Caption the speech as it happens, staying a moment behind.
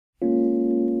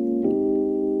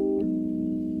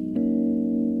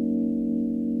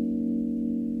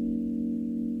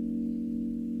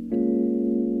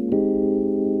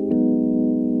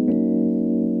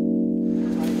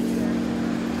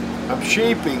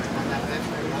shaping,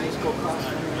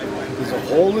 there's a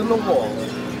hole in the wall,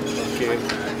 okay?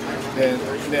 And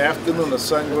in the afternoon, the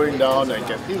sun going down, I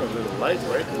get, a little light,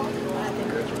 right?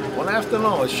 One afternoon,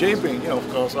 I was shaping, of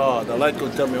course, the light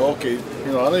would tell me, okay,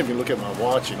 I don't even look at my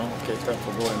watch, okay, time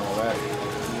for going and all that.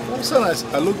 All of a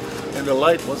sudden, I looked, and the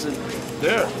light wasn't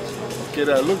there. Okay,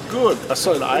 that looked good. I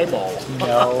saw an eyeball.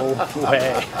 No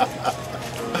way.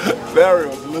 Larry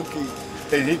was looking,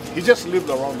 and he just lived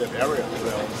around that area,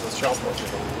 the shop was.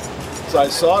 So I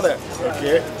saw that,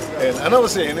 okay, and I never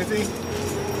say anything.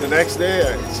 The next day,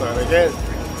 I saw it again.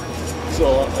 So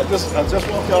I just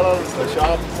walked out of the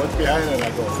shop, went behind, and I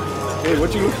go, hey,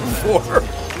 what you looking for?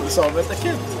 That's how I met the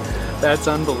kid. That's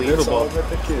unbelievable. That's how I met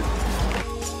the kid.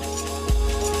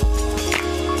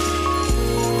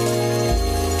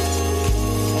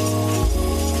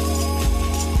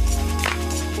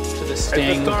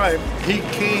 Sting. At the time, he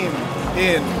came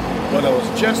in when I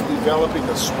was just developing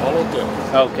the swallowtail.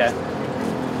 Okay.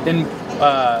 Then,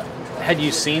 had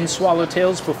you seen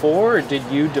swallowtails before, or did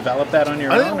you develop that on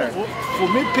your own? For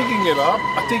me picking it up,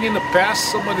 I think in the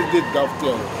past somebody did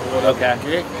dovetail.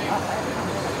 Okay.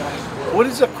 Which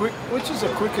is the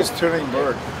quickest turning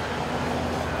bird?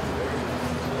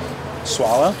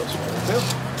 Swallow?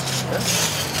 Yeah.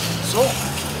 So,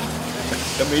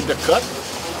 I made the cut,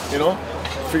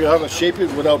 figure out how to shape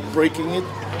it without breaking it,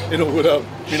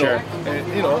 Sure.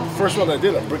 And, first one I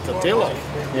did, I break the tail off.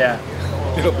 Yeah.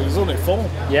 But it's only foam.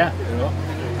 Yeah.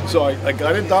 So I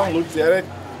got it down, looked at it,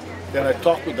 then I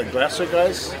talked with the glasser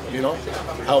guys,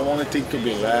 how I wanted it to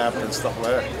be lapped and stuff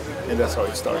like that. And that's how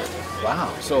it started.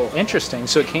 Wow. So interesting.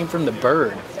 So it came from the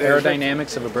bird,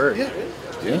 aerodynamics of a bird. Yeah.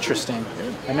 Interesting.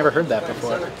 Yeah. I never heard that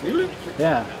before. Really?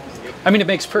 Yeah. I mean, it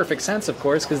makes perfect sense, of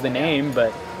course, because the name,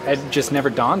 but it just never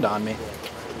dawned on me.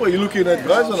 Well, you're looking at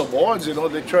guys on the boards,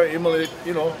 they try to emulate,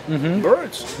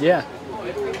 birds. Yeah.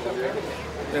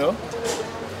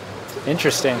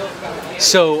 Interesting.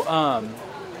 So,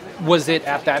 was it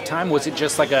at that time, was it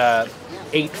just like a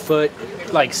 8-foot,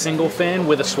 single fin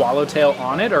with a swallowtail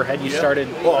on it, or had you started?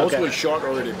 Well, I was short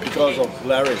already because of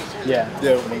Larry. Yeah.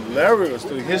 When Larry was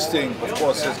doing his thing, of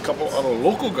course, there's a couple other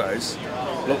local guys,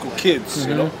 local kids,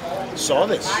 saw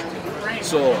this.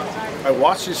 So I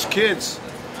watched these kids,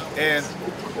 and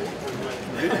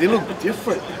they look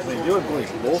different. I mean, they were going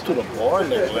low to the board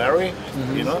like Larry,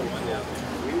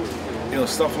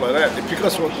 stuff like that.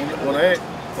 Because when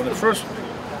I first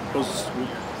was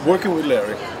working with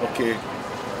Larry, okay,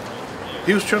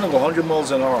 he was trying to go 100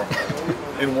 miles an hour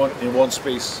in one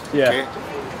space. Yeah. Okay,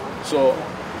 so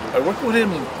I worked with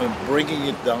him in breaking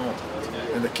it down,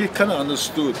 and the kid kind of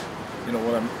understood,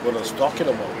 what I was talking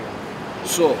about.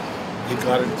 So he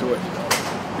got into it.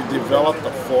 He developed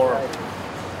a form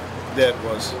that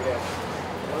was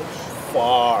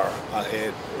far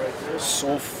ahead,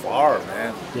 so far,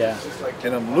 man. Yeah.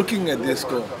 And I'm looking at this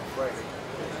go,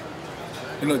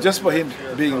 just by him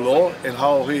being low and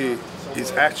how he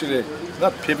is actually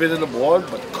not pivoting the board,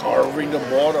 but carving the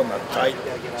board on a tight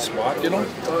spot,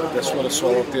 That's what a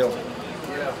swallowtail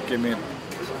came in.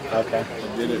 Okay.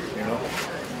 I did it,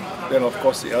 Then, of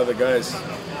course, the other guys,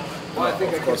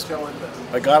 of course,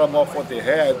 I got them off what they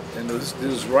had, and this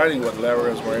is writing what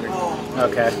Larry was writing.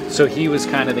 Okay. So he was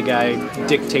kind of the guy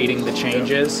dictating the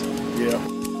changes? Yeah.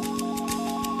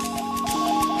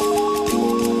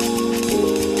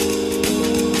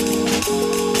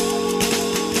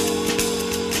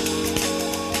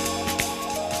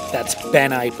 That's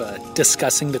Ben Aipa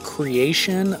discussing the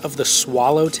creation of the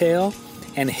swallowtail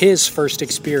and his first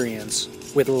experience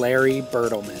with Larry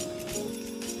Bertleman.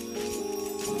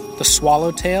 The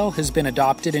swallowtail has been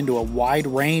adopted into a wide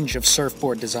range of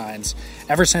surfboard designs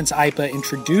ever since Aipa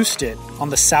introduced it on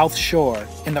the South Shore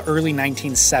in the early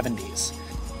 1970s.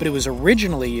 But it was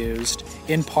originally used,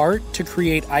 in part, to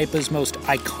create Aipa's most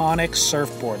iconic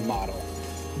surfboard model,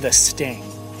 the Sting.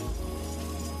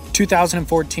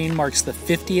 2014 marks the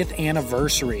 50th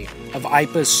anniversary of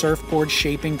Aipa's surfboard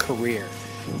shaping career.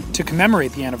 To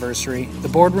commemorate the anniversary, the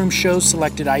Boardroom Show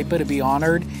selected Aipa to be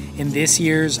honored in this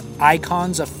year's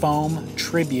Icons of Foam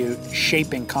Tribute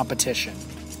Shaping Competition.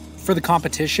 For the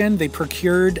competition, they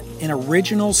procured an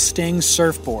original Sting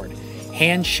surfboard,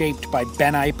 hand-shaped by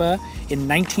Ben Aipa in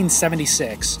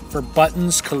 1976 for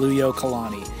Buttons Kaluyo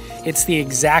Kalani. It's the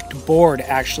exact board,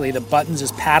 actually, that Buttons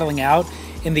is paddling out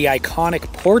in the iconic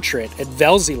portrait at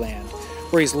Velzyland,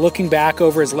 where he's looking back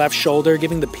over his left shoulder,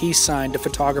 giving the peace sign to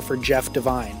photographer Jeff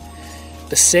Devine.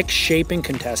 The 6 shaping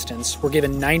contestants were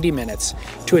given 90 minutes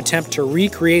to attempt to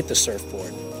recreate the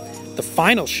surfboard. The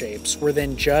final shapes were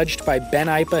then judged by Ben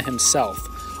Aipa himself,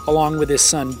 along with his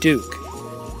son Duke.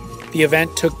 The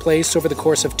event took place over the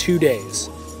course of 2 days,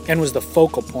 and was the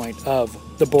focal point of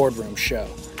the Boardroom Show,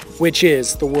 which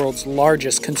is the world's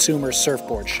largest consumer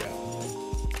surfboard show.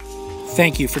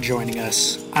 Thank you for joining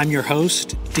us. I'm your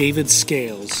host, David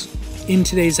Scales. In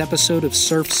today's episode of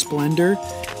Surf Splendor,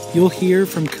 you'll hear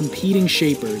from competing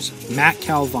shapers Matt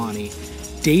Calvani,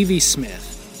 Davey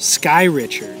Smith, Skye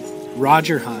Richard,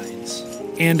 Roger Hinds,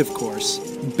 and of course,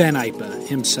 Ben Aipa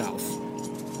himself.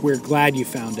 We're glad you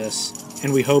found us,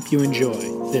 and we hope you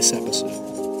enjoy this episode.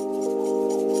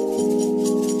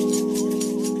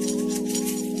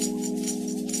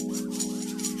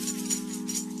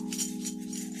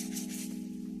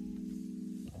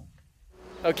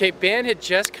 Okay, Ben had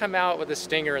just come out with a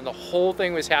stinger, and the whole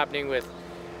thing was happening with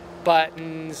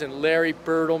Buttons and Larry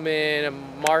Bertelman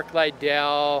and Mark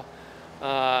Lydell.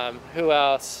 Who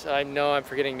else? I know I'm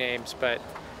forgetting names, but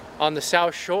on the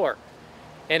South Shore.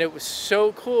 And it was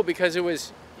so cool because it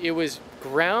was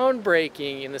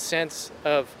groundbreaking in the sense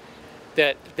of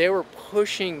that they were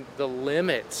pushing the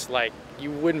limits like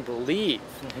you wouldn't believe.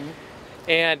 Mm-hmm.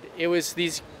 And it was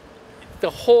the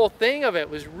whole thing of it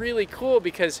was really cool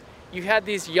because you had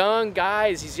these young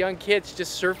guys, these young kids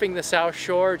just surfing the South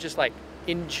Shore, just like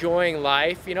enjoying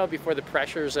life, you know, before the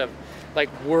pressures of like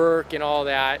work and all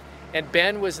that. And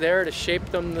Ben was there to shape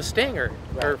them the stinger,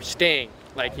 right. Or sting,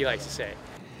 like he likes to say.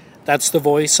 That's the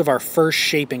voice of our first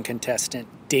shaping contestant,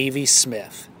 Davey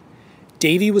Smith.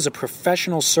 Davey was a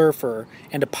professional surfer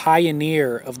and a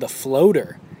pioneer of the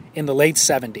floater in the late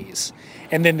 70s,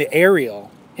 and then the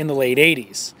aerial in the late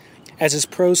 80s. As his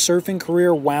pro surfing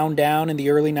career wound down in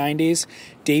the early 90s,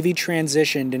 Davey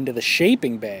transitioned into the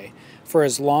shaping bay for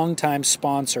his longtime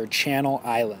sponsor, Channel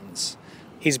Islands.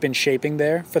 He's been shaping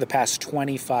there for the past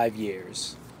 25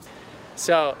 years.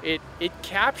 So it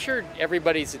captured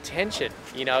everybody's attention,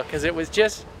 you know, because it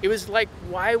was like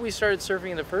why we started surfing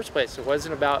in the first place. It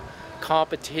wasn't about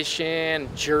competition,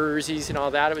 jerseys and all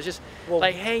that. It was just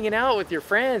like hanging out with your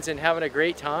friends and having a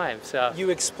great time. So you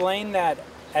explained that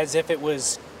as if it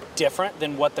was different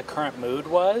than what the current mood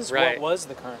was. Right. What was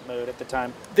the current mood at the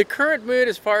time? The current mood,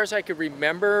 as far as I could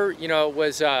remember, you know,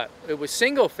 was it was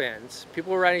single fins.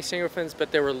 People were riding single fins,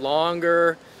 but they were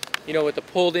longer, you know, with the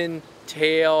pulled in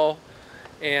tail.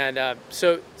 And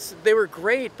so they were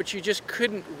great, but you just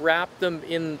couldn't wrap them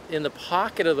in the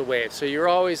pocket of the wave. So you're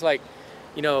always like,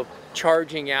 you know,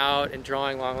 charging out and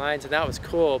drawing long lines, and that was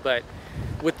cool. But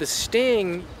with the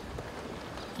Sting,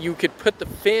 you could put the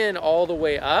fin all the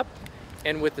way up,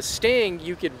 and with the Sting,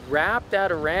 you could wrap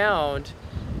that around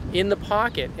in the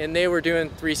pocket. And they were doing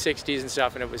 360s and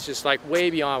stuff, and it was just like way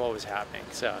beyond what was happening.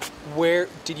 So, where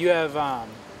did you have?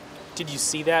 Did you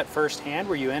see that firsthand?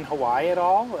 Were you in Hawaii at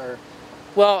all, or?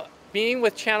 Well, being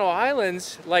with Channel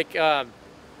Islands, like, you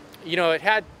know,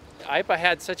 Aipa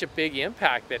had such a big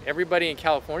impact that everybody in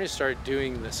California started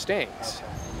doing the Stings. Okay.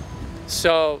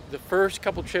 So the first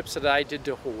couple trips that I did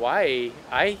to Hawaii,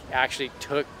 I actually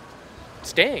took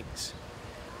Stings.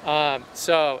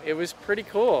 So it was pretty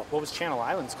cool. What was Channel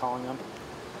Islands calling them?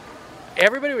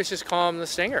 Everybody was just calling them the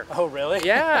Stinger. Oh, really?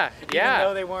 Yeah, yeah. Even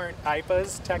though they weren't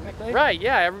Aipas, technically? Right,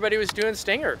 yeah. Everybody was doing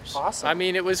Stingers. Awesome. I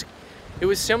mean, it was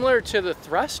similar to the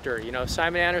thruster. You know,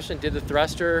 Simon Anderson did the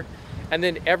thruster, and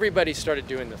then everybody started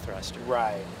doing the thruster.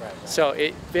 Right. So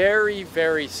it very,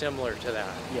 very similar to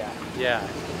that. Yeah.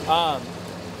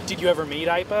 Did you ever meet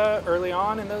Aipa early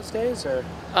on in those days, or?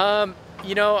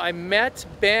 You know, I met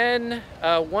Ben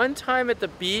one time at the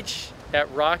beach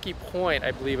at Rocky Point,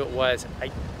 I believe it was.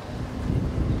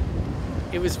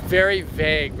 It was very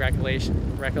vague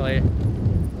recollection.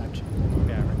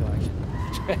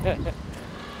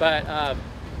 But,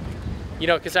 you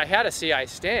know, because I had a CI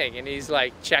Sting, and he's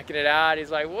like checking it out.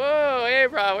 He's like, "Whoa, hey,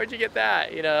 bro, where'd you get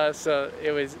that?" You know, so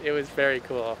it was very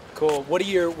cool. Cool. What are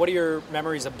your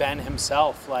memories of Ben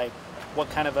himself? Like,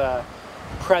 what kind of a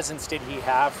presence did he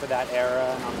have for that era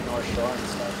and on the North Shore and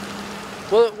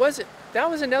stuff? Well, that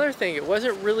was another thing. It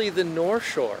wasn't really the North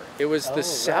Shore. It was the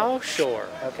South Shore.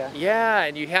 Okay. Yeah,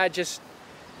 and you had just,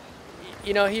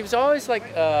 you know, he was always like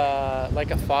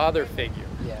a father figure.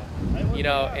 Yeah. You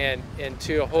know, and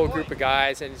to a whole group of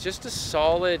guys, and just a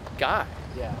solid guy.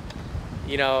 Yeah.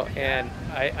 You know, and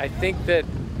I think that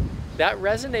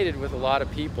resonated with a lot of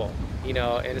people, you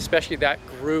know, and especially that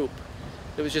group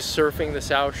that was just surfing the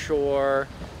South Shore,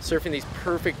 surfing these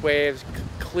perfect waves,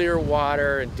 clear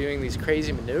water, and doing these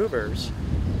crazy maneuvers.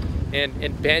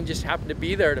 And Ben just happened to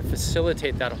be there to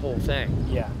facilitate that whole thing.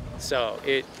 Yeah. So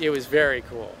it was very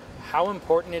cool. How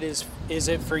important is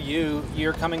it for you?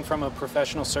 You're coming from a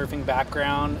professional surfing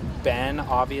background. Ben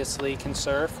obviously can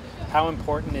surf. How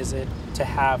important is it to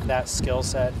have that skill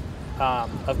set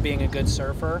of being a good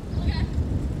surfer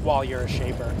while you're a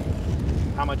shaper?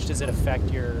 How much does it affect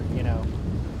your, you know,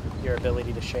 your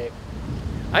ability to shape?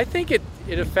 I think it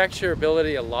affects your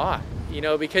ability a lot,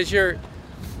 because you're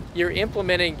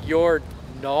implementing your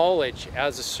knowledge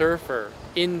as a surfer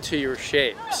into your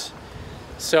shapes.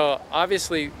 So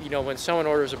obviously, when someone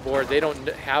orders a board, they don't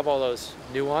have all those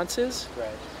nuances, Right.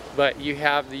 but you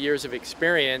have the years of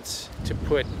experience to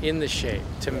put in the shape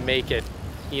to make it,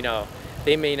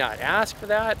 they may not ask for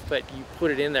that, but you put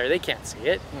it in there. They can't see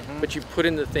it, but you put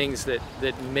in the things that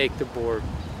make the board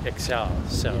excel.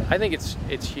 So I think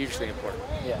it's hugely important.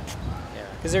 Yeah.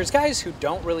 Because there's guys who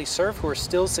don't really surf who are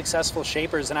still successful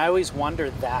shapers, and I always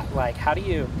wondered that, like,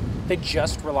 they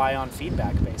just rely on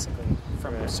feedback basically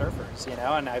from surfers,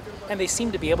 and they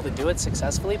seem to be able to do it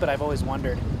successfully, but I've always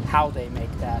wondered how they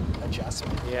make that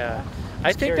adjustment. Yeah.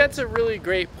 I think that's a really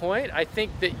great point. I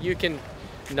think that you can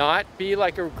not be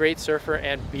like a great surfer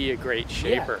and be a great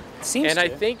shaper. Yeah, it seems and to. I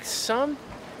think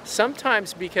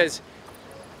sometimes, because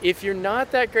if you're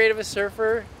not that great of a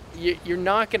surfer, you're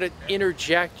not going to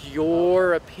interject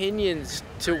your opinions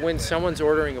to when someone's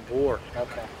ordering a board.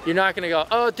 Okay. You're not going to go,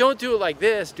 oh, don't do it like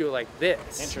this, do it like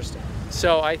this. Interesting.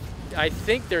 So I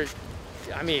think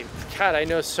God, I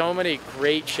know so many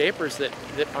great shapers that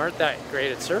aren't that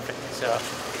great at surfing. So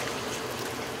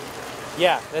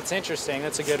yeah, that's interesting.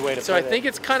 That's a good way to put it. So I think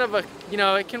it's kind of it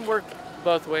can work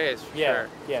both ways. For sure.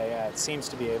 Yeah. It seems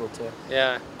to be able to.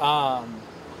 Yeah.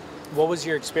 What was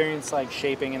your experience like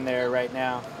shaping in there right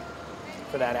now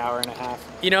for that hour and a half?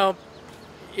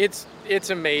 It's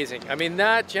amazing. I mean,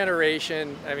 that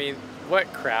generation,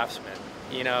 what craftsmen,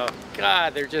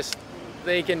 God,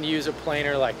 they can use a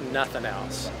planer like nothing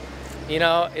else.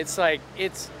 It's like,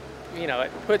 it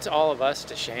puts all of us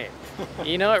to shame.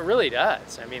 It really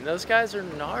does. Those guys are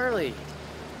gnarly.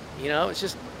 It's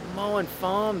just mowing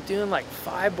foam, doing like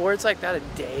 5 boards like that a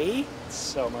day.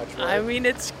 So much work.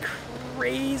 It's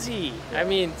crazy.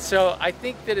 So I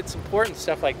think that it's important,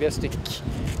 stuff like this, to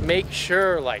make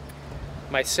sure, like,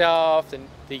 myself and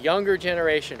the younger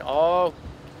generation all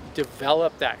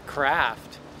develop that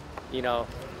craft,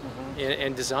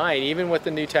 and design, even with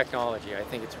the new technology. I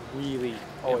think it's really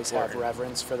always important. have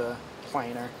reverence for the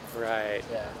planer. Right.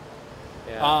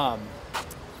 Yeah.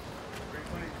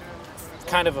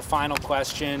 Kind of a final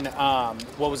question.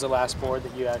 What was the last board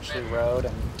that you actually rode,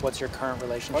 and what's your current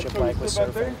relationship like with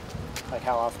surfing? Like,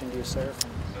 how often do you surf?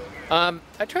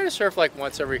 I try to surf like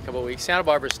once every couple of weeks. Santa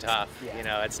Barbara's tough.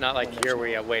 Yeah. It's not like here where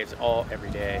you have waves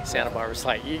every day. Santa Barbara's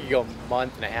like, you can go a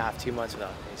month and a half, 2 months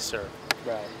without any surf.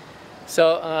 Right.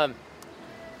 So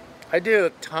I do a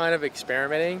ton of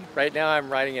experimenting. Right now I'm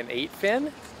riding an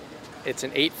 8-fin. It's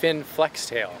an 8-fin flex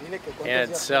tail.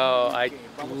 And so I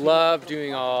love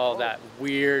doing all that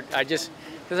weird, because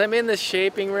I'm in the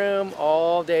shaping room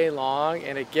all day long,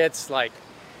 and it gets like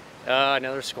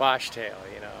another squash tail,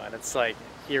 and it's like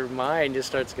your mind just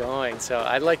starts going. So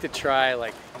I'd like to try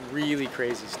like really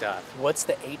crazy stuff. What's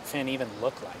the 8-fin even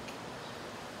look like?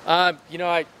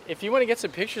 If you want to get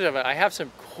some pictures of it, I have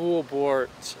some cool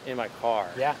boards in my car.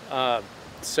 Yeah.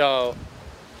 So,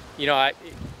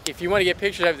 if you want to get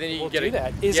pictures of it, then you can get do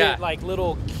that. Is it like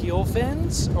little keel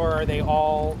fins, or are they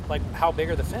all, like, how big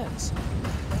are the fins?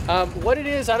 What it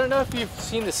is, I don't know if you've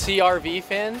seen the CRV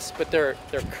fins, but they're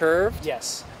curved.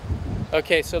 Yes.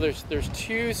 Okay, so there's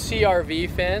 2 CRV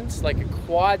fins, like a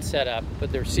quad setup,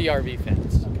 but they're CRV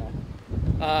fins.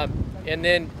 Okay. And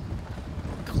then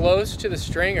close to the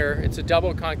stringer, it's a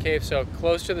double concave, so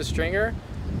close to the stringer,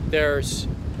 there's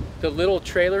the little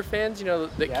trailer fins,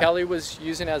 that Kelly was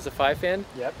using as the 5-fin.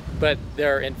 Yep. But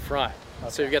they're in front.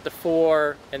 Okay. So you've got the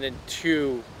 4 and then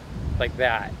 2 like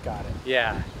that. Got it.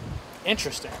 Yeah.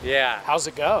 Interesting. Yeah. How's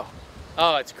it go?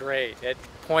 Oh, it's great. At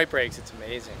point breaks, it's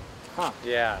amazing. Huh.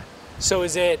 Yeah. So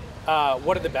is it,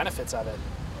 what are the benefits of it?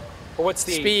 Or what's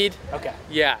the... Speed. Okay.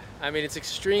 Yeah. It's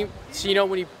extreme. So,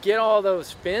 when you get all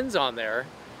those fins on there,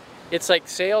 it's like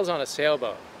sails on a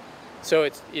sailboat. So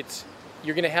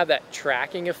you're going to have that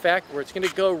tracking effect where it's going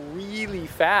to go really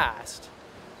fast,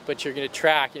 but you're going to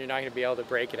track and you're not going to be able to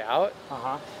break it out.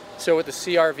 Uh-huh. So with the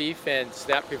CRV fins,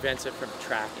 that prevents it from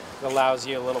tracking. It allows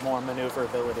you a little more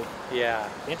maneuverability. Yeah.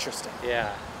 Interesting.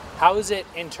 Yeah. How is it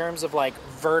in terms of like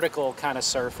vertical kind of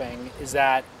surfing? Is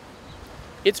that...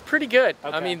 It's pretty good.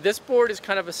 Okay. This board is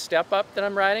kind of a step up that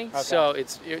I'm riding. Okay. So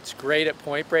it's great at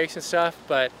point breaks and stuff,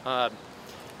 but at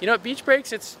beach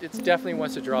breaks, it's definitely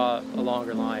wants to draw a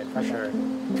longer line for sure.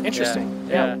 Interesting.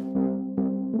 Yeah.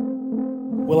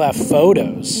 We'll have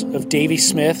photos of Davey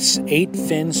Smith's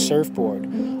 8-fin surfboard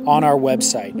on our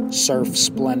website,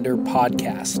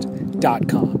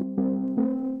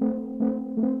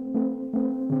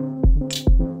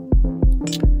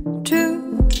 surfsplendorpodcast.com.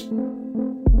 True,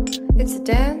 it's a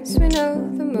dance we know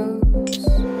the moves.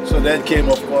 So And then came,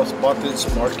 of course,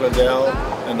 Buttons, Mark Liddell,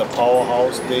 and the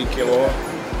powerhouse, Dane Kilo.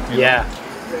 Yeah.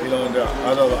 And the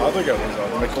other guy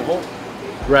was Michael Holt.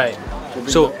 Right.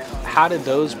 So how did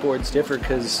those boards differ?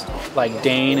 Because like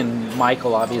Dane and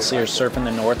Michael obviously are surfing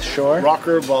the North Shore.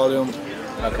 Rocker volume.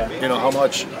 Okay. How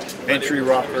much entry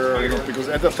rocker, because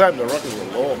at the time the rockers were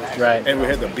low. Right. And we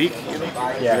had the beak,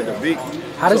 Yeah. We had the beak.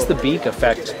 How does the beak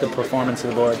affect the performance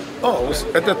of the board? Oh,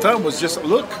 at the time it was just a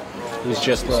look. It was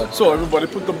just look. So everybody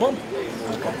put the bump.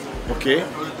 Okay.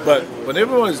 But when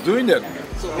everyone was doing that,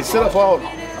 instead of all the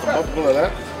bump like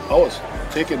that, I was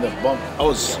taking the bump. I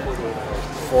was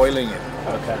foiling it.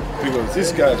 Okay. Because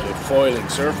these guys were foiling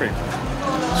surfing.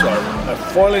 So I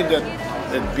foiling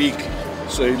that beak.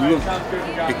 So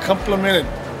it complemented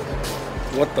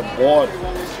what the board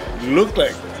looked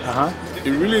like. Uh-huh. It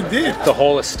really did. The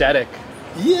whole aesthetic.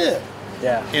 Yeah.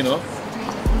 Yeah.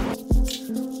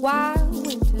 Wild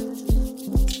winters,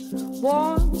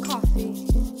 warm coffee.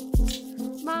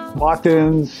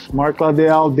 Buttons, Mark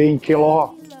Liddell, Dane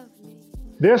Kilo.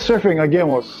 Their surfing, again,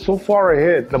 was so far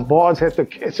ahead, the boards had to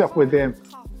catch up with them.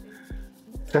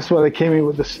 That's why they came in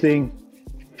with the Sting.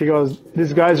 Because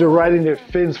these guys are riding their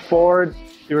fins forward,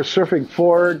 they were surfing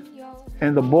forward,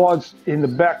 and the boards in the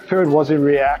back third wasn't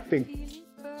reacting.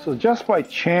 So just by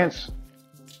chance,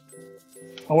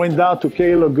 I went down to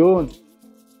K Lagoon.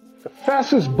 The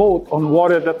fastest boat on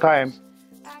water at the time,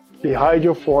 the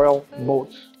hydrofoil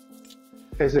boats.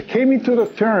 As they came into the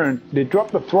turn, they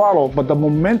dropped the throttle, but the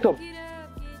momentum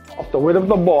of the weight of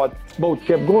the boat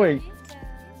kept going.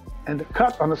 And the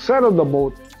cut on the side of the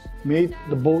boat made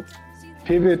the boat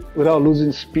pivot without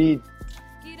losing speed.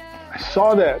 I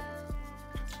saw that,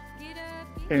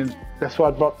 and that's why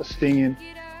I brought the Sting in.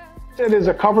 There's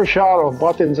a cover shot of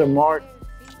Buttons and Mark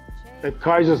at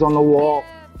Kaiser's on the wall.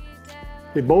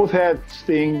 They both had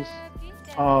Stings,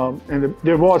 and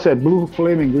their boards had blue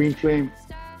flame and green flame.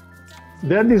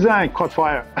 Their design caught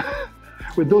fire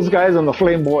with those guys on the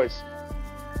Flame Boys.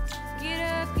 Get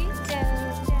up, get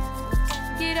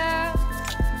down, get up.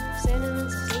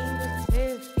 Sentiments seem to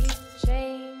her feet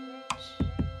change.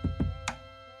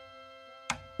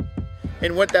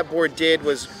 And what that board did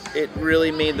was it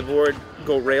really made the board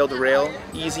go rail to rail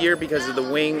easier because of the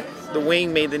wing. The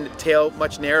wing made the tail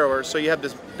much narrower, so you have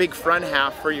this big front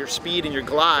half for your speed and your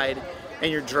glide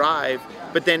and your drive.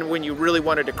 But then when you really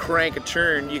wanted to crank a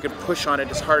turn, you could push on it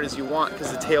as hard as you want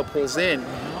because the tail pulls in.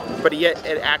 But yet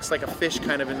it acts like a fish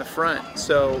kind of in the front,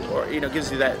 so gives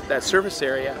you that surface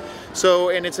area. So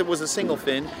it was a single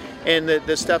fin, and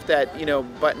the stuff that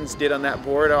Buttons did on that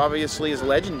board obviously is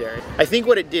legendary. I think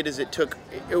what it did is it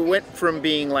went from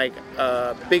being like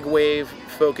a big wave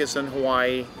focus on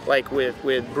Hawaii, like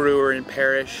with Brewer and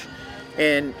Parrish,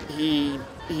 and he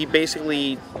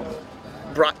basically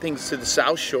brought things to the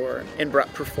South Shore and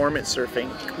brought performance surfing,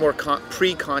 more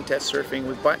pre-contest surfing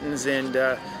with Buttons and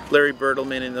Larry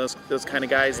Bertelman and those kind of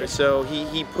guys. So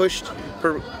he pushed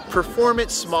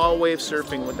performance small wave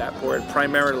surfing with that board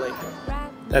primarily.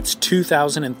 That's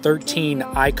 2013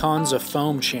 Icons of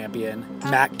Foam champion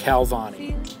Matt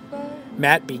Calvani.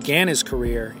 Matt began his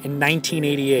career in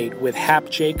 1988 with Hap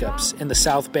Jacobs in the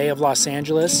South Bay of Los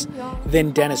Angeles,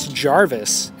 then Dennis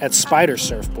Jarvis at Spider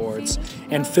Surfboards,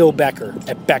 and Phil Becker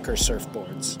at Becker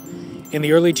Surfboards. In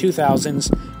the early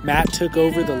 2000s, Matt took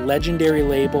over the legendary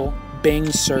label Bing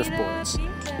Surfboards.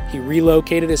 He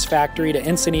relocated his factory to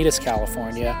Encinitas,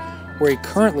 California, where he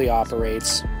currently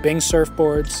operates Bing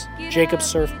Surfboards,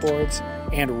 Jacobs Surfboards,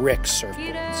 and Rick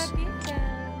Surfboards.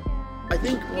 I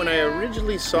think when I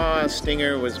originally saw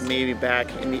Stinger was maybe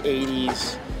back in the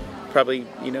 80s, probably,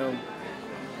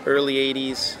 early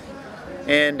 80s.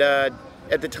 And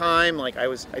at the time, I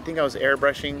think I was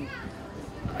airbrushing.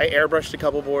 I airbrushed a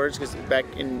couple boards because back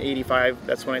in 85,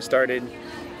 that's when I started.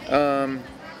 And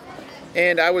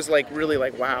I was really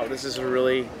wow, this is a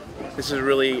really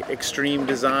extreme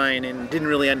design, and didn't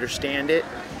really understand it.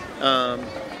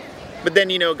 But then,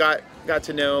 got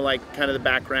to know kind of the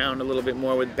background a little bit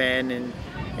more with Ben and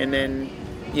then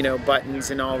Buttons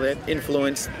and all that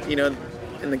influence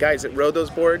and the guys that rode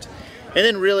those boards, and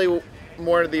then really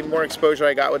more exposure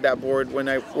I got with that board when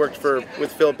I worked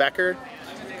with Phil Becker,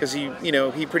 because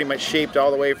he pretty much shaped all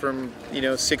the way from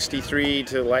 63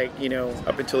 to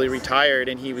up until he retired,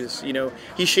 and he was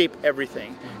he shaped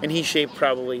everything, and he shaped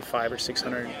probably 500 or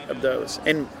 600 of those.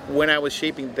 And when I was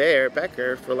shaping there at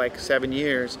Becker for 7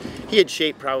 years, he had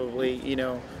shaped probably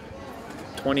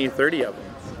 20 or 30 of them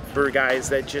for guys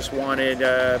that just wanted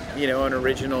an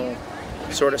original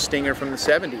sort of Stinger from the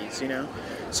 70s.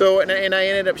 So and I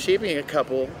ended up shaping a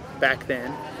couple back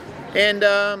then. And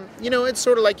it's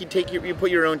sort of like you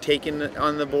put your own take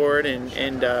on the board, and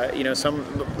some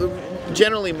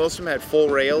generally most of them had full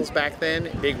rails back then,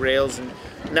 big rails, and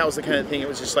that was the kind of thing. It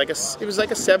was just like a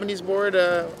 70s board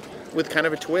with kind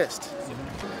of a twist.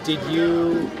 Did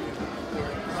you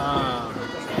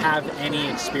have any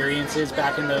experiences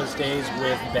back in those days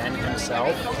with Ben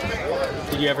himself?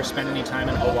 Did you ever spend any time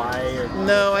in Hawaii? Or?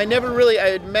 No, I never really. I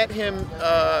had met him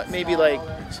maybe like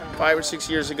 5 or 6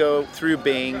 years ago through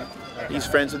Bing. He's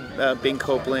friends with Bing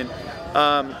Copeland.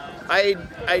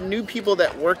 I knew people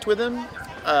that worked with him.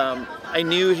 I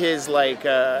knew his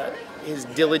his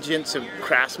diligence of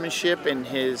craftsmanship and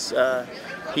his.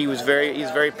 He's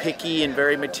very picky and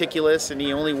very meticulous, and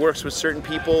he only works with certain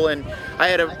people. And I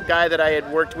had a guy that I had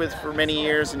worked with for many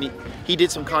years, and he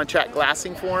did some contract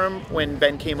glassing for him when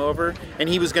Ben came over, and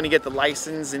he was going to get the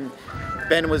license, and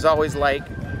Ben was always like,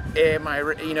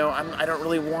 I don't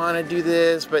really want to do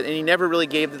this, and he never really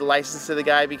gave the license to the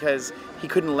guy because he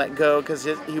couldn't let go, because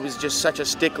he was just such a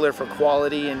stickler for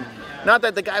quality. And not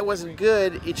that the guy wasn't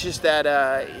good, it's just that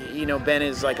Ben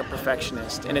is like a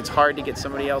perfectionist, and it's hard to get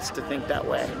somebody else to think that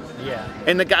way. Yeah.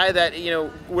 And the guy that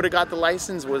would have got the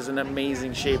license was an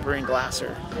amazing shaper and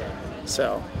glasser. Yeah.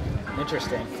 So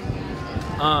interesting.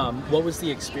 What was the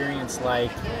experience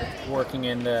like working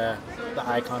in the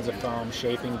Icons of Foam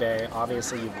shaping bay?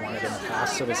 Obviously you've won it in the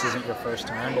past, so this isn't your first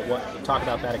time, but talk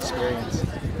about that experience.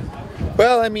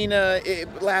 Well, I mean,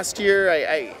 last year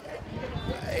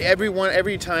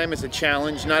every time is a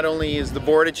challenge. Not only is the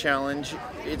board a challenge,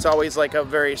 it's always like a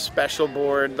very special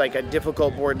board, like a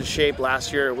difficult board to shape.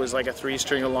 Last year it was like a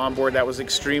 3-string lawn board that was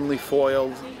extremely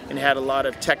foiled and had a lot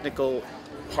of technical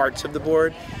parts of the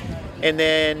board. And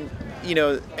then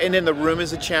the room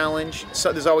is a challenge.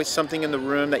 So there's always something in the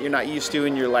room that you're not used to,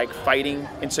 and you're like fighting.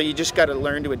 And so you just got to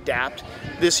learn to adapt.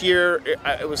 This year,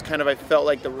 it was I felt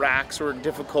like the racks were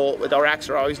difficult. The racks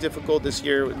are always difficult. This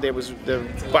year,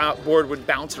 the board would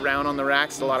bounce around on the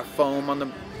racks. A lot of foam on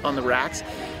the racks,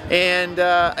 and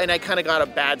I kind of got a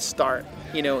bad start.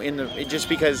 Just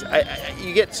because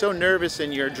you get so nervous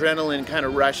and your adrenaline kind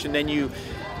of rush, and then you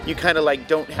kind of like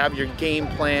don't have your game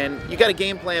plan. You got a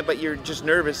game plan, but you're just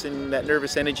nervous, and that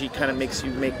nervous energy kind of makes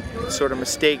you make sort of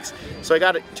mistakes. So I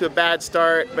got it to a bad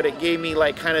start, but it gave me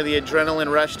like kind of the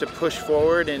adrenaline rush to push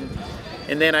forward, and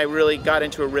then I really got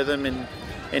into a rhythm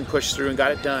and pushed through and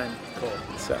got it done. Cool.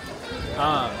 So,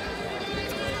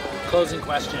 closing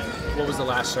question: what was the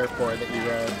last surfboard that you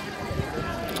rode?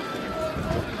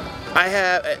 I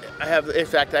have. In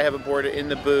fact, I have a board in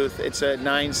the booth. It's a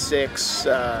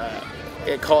 9.6.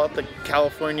 I call it the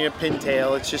California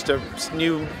Pintail. It's just a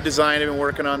new design I've been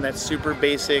working on that's super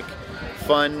basic,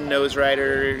 fun nose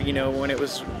rider. When it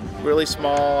was really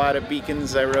small out of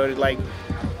Beacons, I rode it like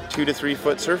 2 to 3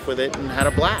 foot surf with it and had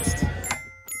a blast.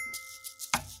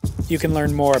 You can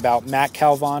learn more about Matt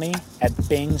Calvani at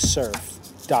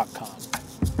bingsurf.com.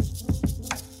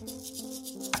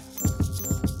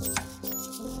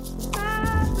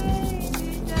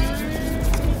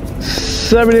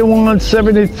 71,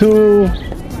 72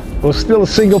 was still a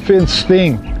single fin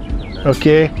Sting,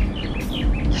 okay?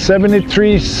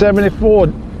 73, 74,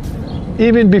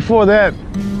 even before that,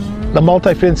 the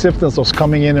multi-fin Siftons was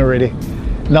coming in already.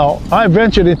 Now, I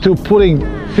ventured into putting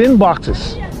fin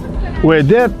boxes, where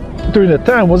that, during the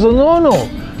time, was a no-no.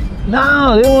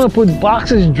 No, they want to put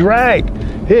boxes drag.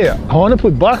 Here, I want to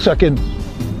put boxes so I can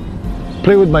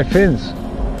play with my fins,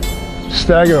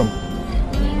 stagger them.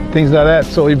 Things like that.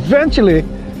 So eventually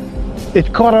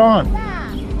it caught on.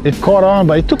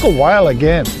 But it took a while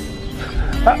again.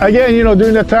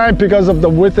 During the time, because of the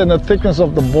width and the thickness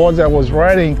of the boards I was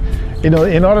riding, in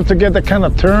order to get the kind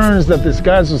of turns that these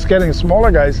guys was getting, smaller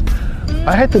guys,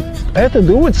 I had to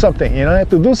do with something. I had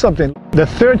to do something. The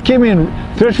third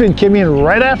fin came in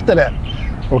right after that.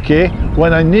 Okay,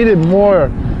 when I needed more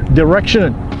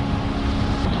direction.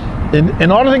 In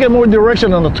order to get more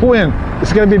direction on the twin,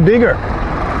 it's going to be bigger.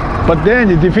 But then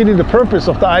you're defeating the purpose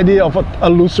of the idea of a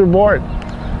looser board.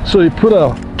 So you put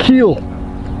a keel.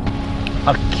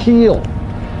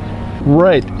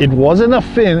 Right, it wasn't a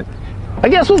fin. I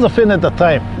guess it was a fin at the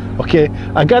time. Okay,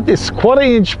 I got this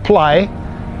 1/4-inch ply.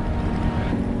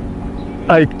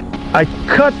 I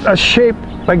cut a shape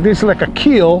like this, like a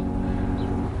keel.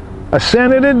 I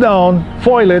sanded it down,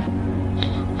 foiled it,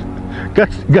 got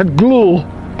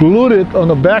glued it on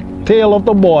the back tail of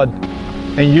the board,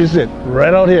 and used it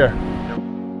right out here.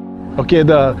 Okay,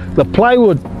 the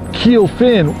plywood keel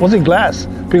fin wasn't glass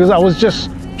because I was just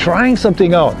trying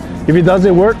something out. If it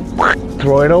doesn't work,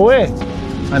 throw it away.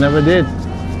 I never did.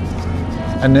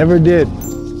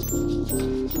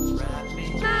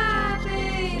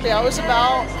 Yeah, I was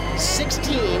about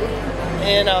 16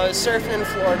 and I was surfing in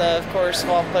Florida, of course, of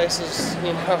all places,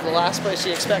 the last place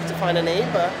you expect to find an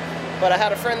Aipa. but I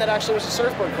had a friend that actually was a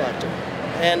surfboard collector.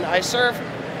 And I surf,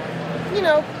 you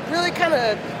know, really kind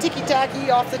of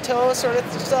ticky-tacky, off the toe sort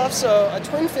of stuff, so a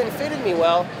twin fin fitted me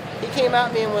well. He came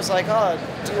at me and was like, oh,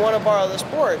 do you want to borrow this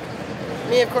board?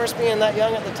 Me, of course, being that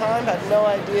young at the time, had no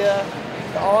idea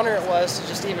the honor it was to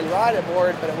just even ride a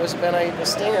board, but it was a Ben Aipa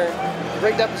Stinger,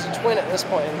 rigged up as a twin at this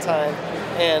point in time.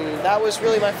 And that was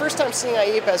really my first time seeing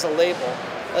Aipa as a label.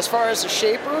 As far as a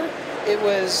shaper, it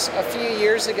was a few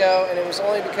years ago, and it was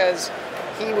only because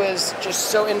he was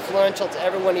just so influential to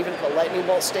everyone, even the lightning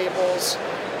bolt staples,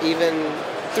 even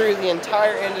through the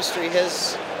entire industry,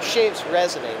 his shapes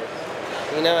resonated.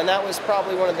 You know, and that was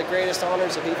probably one of the greatest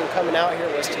honors of even coming out here,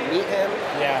 was to meet him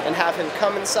and have him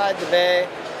come inside the bay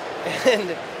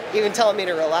and even telling me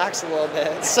to relax a little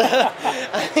bit. So,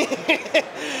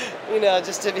 you know,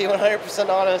 just to be 100%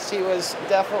 honest, he was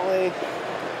definitely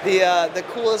the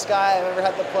coolest guy I've ever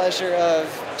had the pleasure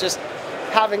of just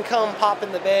having come pop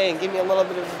in the bay and give me a little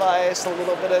bit of advice, a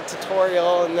little bit of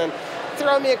tutorial, and then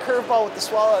throw me a curveball with the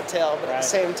swallowtail. But at the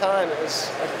same time, it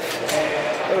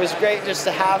was great just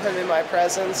to have him in my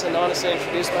presence and honestly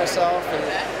introduce myself.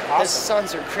 And his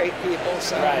sons are great people.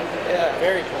 So, yeah,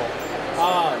 very cool.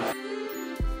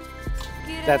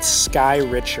 That's Skye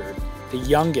Richard, the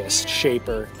youngest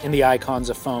shaper in the Icons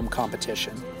of Foam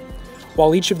competition.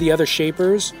 While each of the other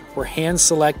shapers were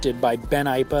hand-selected by Ben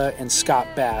Aipa and Scott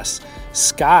Bass,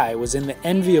 Skye was in the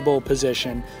enviable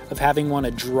position of having won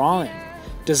a drawing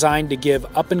designed to give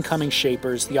up-and-coming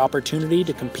shapers the opportunity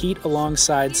to compete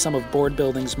alongside some of board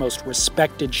building's most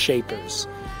respected shapers.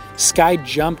 Skye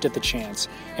jumped at the chance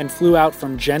and flew out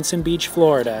from Jensen Beach,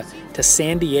 Florida to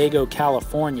San Diego,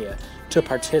 California to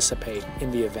participate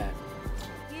in the event.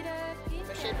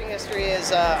 My shaping history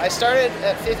is I started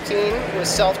at 15, was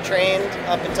self-trained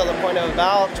up until the point of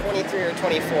about 23 or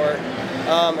 24.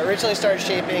 Originally started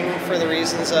shaping for the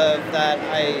reasons of that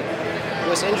I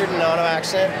was injured in an auto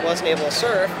accident, wasn't able to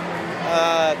surf.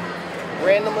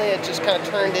 Randomly, it just kind of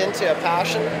turned into a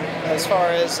passion as far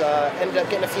as ended up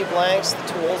getting a few blanks, the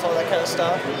tools, all that kind of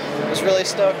stuff. Was really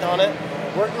stoked on it.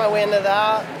 Worked my way into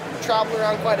that, traveled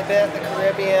around quite a bit, the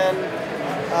Caribbean,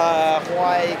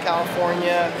 Hawaii,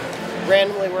 California,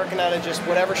 randomly working out of just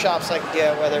whatever shops I could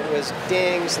get, whether it was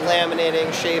dings,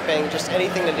 laminating, shaping, just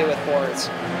anything to do with boards.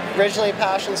 Originally,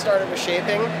 passion started with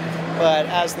shaping, but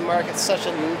as the market's such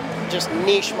a just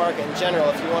niche market in general,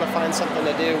 if you want to find something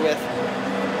to do with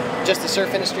just the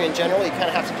surf industry in general, you kind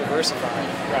of have to diversify.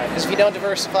 Right. Because if you don't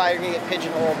diversify, you're going to get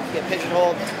pigeonholed. If you get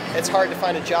pigeonholed, it's hard to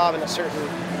find a job in a certain,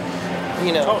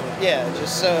 you know, totally. Yeah,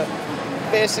 just so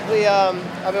basically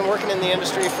I've been working in the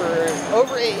industry for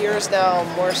over 8 years now,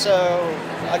 more so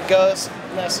a ghost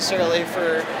necessarily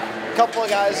for a couple of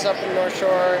guys up in North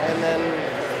Shore and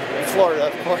then Florida,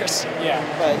 of course. Yeah.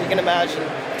 But you can imagine.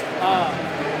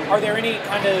 Are there any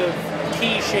kind of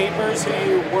key shapers who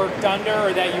you worked under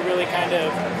or that you really kind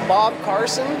of... Bob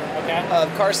Carson, okay.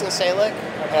 of Carson Salick,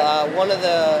 okay. One of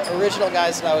the original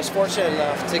guys that I was fortunate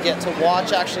enough to get to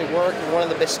watch actually work, and one of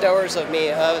the bestowers of me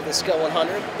of the Skill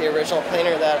 100, the original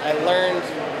planer that I learned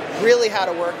really how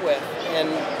to work with, and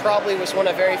probably was one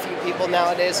of very few people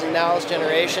nowadays in now's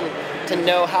generation to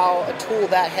know how a tool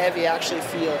that heavy actually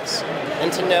feels,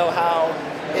 and to know how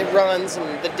it runs,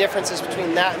 and the differences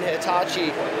between that and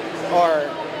Hitachi are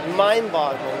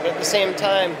mind-boggling, but at the same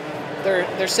time,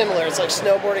 they're similar. It's like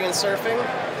snowboarding and surfing.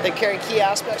 They carry key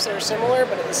aspects that are similar,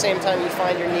 but at the same time, you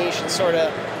find your niche and sort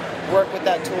of work with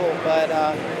that tool. But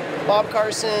Bob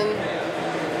Carson,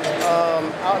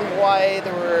 out in Hawaii,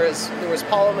 there was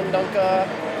Paulo Mendonca,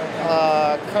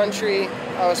 Country.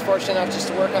 I was fortunate enough just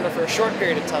to work under for a short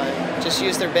period of time, just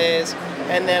use their bays,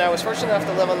 and then I was fortunate enough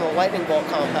to live on the Lightning Bolt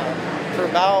compound for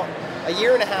about a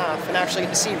year and a half, and actually get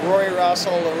to see Rory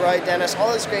Russell, Leroy Dennis,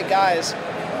 all those great guys.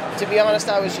 To be honest,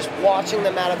 I was just watching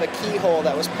them out of a keyhole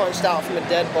that was punched out from a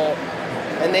deadbolt,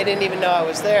 and they didn't even know I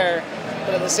was there.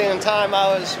 But at the same time,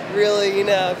 I was really, you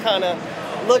know, kind of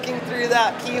looking through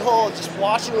that keyhole, just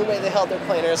watching the way they held their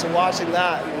planers and watching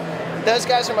that. And those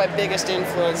guys are my biggest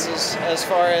influences as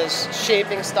far as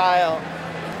shaping style.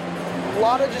 A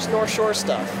lot of just North Shore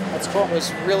stuff. That's cool.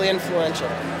 Was really influential.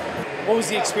 What was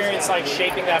the experience like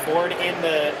shaping that board in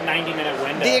the 90-minute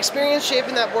window? The experience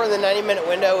shaping that board in the 90-minute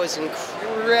window was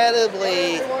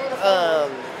incredibly,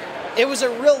 it was a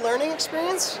real learning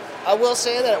experience. I will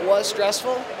say that it was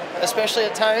stressful, especially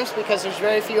at times, because there's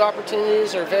very few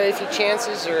opportunities or very few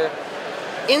chances or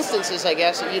instances, I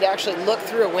guess, that you'd actually look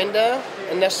through a window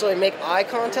and necessarily make eye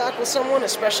contact with someone,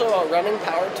 especially while running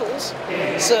power tools.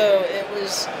 So it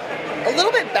was a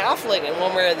little bit baffling in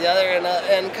one way or the other,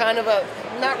 and kind of a,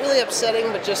 not really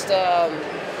upsetting, but just,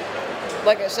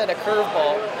 like I said, a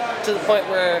curveball, to the point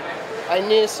where I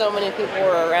knew so many people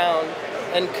were around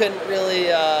and couldn't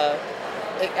really, I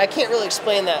can't really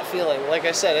explain that feeling. Like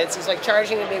I said, it's like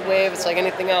charging a big wave. It's like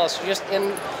anything else. You're just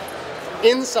in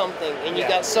something, and you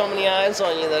got so many eyes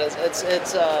on you that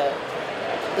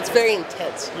it's very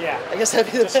intense. Yeah. I guess that'd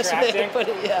be the best way to put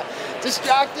it. Yeah.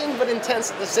 Distracting, but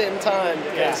intense at the same time.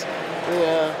 Because,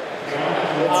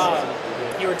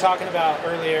 you were talking about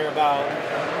earlier about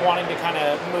wanting to kind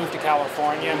of move to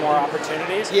California, more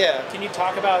opportunities. Yeah. Can you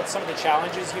talk about some of the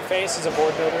challenges you face as a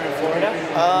board builder in Florida?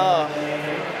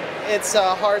 It's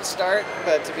a hard start,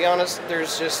 but to be honest,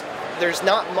 there's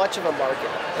not much of a market.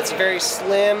 It's a very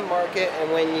slim market,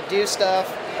 and when you do stuff,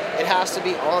 it has to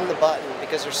be on the button,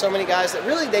 because there's so many guys that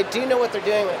really, they do know what they're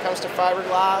doing when it comes to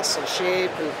fiberglass and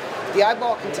shape, and the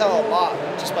eyeball can tell a lot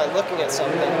just by looking at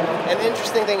something. And the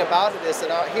interesting thing about it is that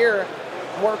out here,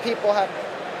 more people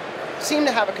seem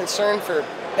to have a concern for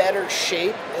better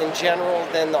shape in general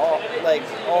than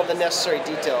all the necessary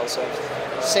details of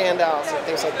sand outs and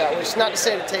things like that, which is not to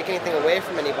say to take anything away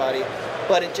from anybody,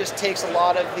 but it just takes a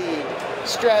lot of the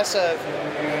stress of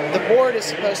the board is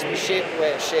supposed to be shaped the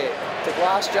way it's shaped. The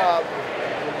glass job,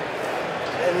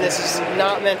 and this is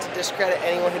not meant to discredit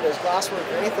anyone who does glasswork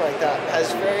or anything like that,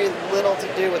 has very little to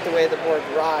do with the way the board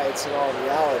rides in all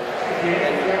reality.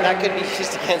 And that could be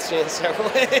used against me in several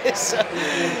ways, so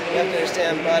you have to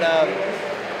understand. But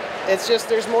it's just,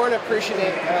 there's more an appreciation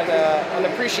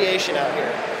out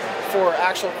here for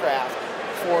actual craft,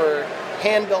 for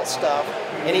hand-built stuff,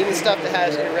 and even stuff that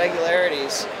has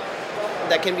irregularities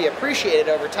that can be appreciated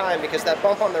over time, because that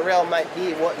bump on the rail might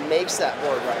be what makes that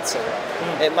board ride so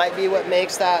well. It might be what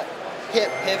makes that hip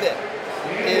pivot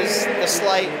is the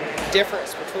slight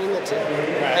difference between the two.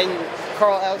 And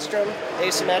Carl Elstrom,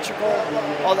 asymmetrical,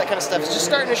 all that kind of stuff. It's just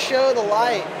starting to show the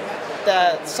light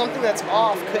that something that's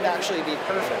off could actually be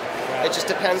perfect. It just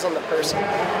depends on the person.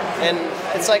 And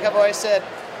it's like I've always said,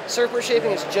 surfboard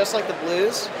shaping is just like the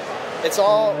blues. It's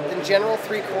all, in general,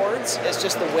 3 chords. It's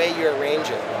just the way you arrange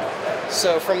it.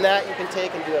 So from that, you can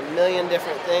take and do a million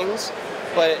different things,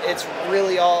 but it's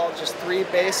really all just 3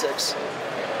 basics.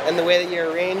 And the way that you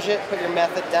arrange it, put your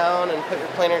method down, and put your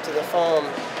planer to the foam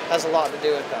has a lot to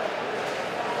do with that.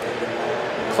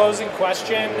 Closing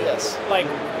question. Yes.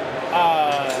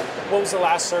 What was the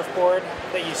last surfboard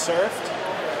that you surfed?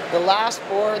 The last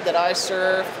board that I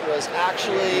surfed was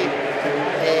actually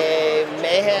a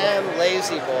Mayhem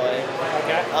Lazy Boy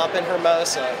up in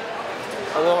Hermosa.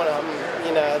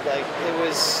 It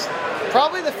was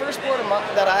probably the first board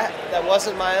that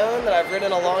wasn't my own that I've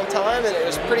ridden a long time, and it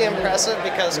was pretty impressive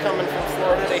because coming from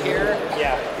Florida to here,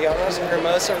 to be honest,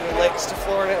 Hermosa relates to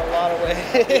Florida in a lot of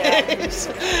ways.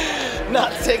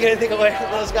 Not to take anything away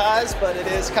from those guys, but it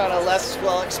is kind of less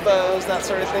well exposed, that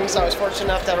sort of thing. So I was fortunate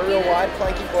enough to have a real wide,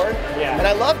 planky board, and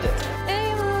I loved it.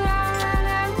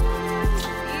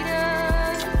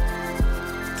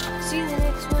 See the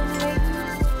next one waiting.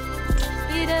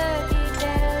 Get up, get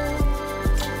down.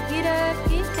 Get up,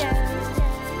 get down.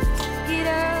 Get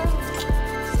up.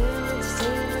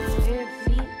 Sing with bare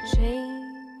feet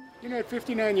chain. You know, at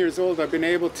 59 years old, I've been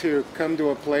able to come to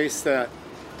a place that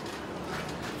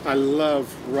I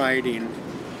love riding.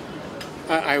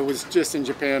 I was just in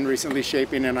Japan recently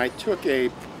shaping, and I took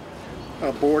a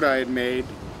board I had made,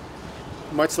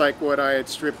 much like what I had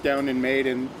stripped down and made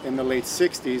in the late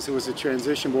 60s. It was a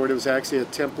transition board. It was actually a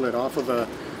template off of a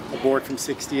board from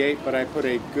 68, but I put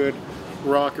a good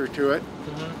rocker to it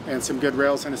and some good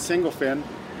rails and a single fin.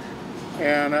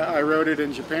 And I rode it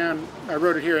in Japan. I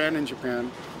rode it here and in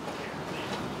Japan.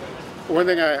 One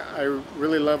thing I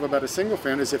really love about a single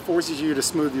fin is it forces you to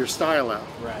smooth your style out.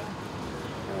 Right.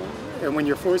 And when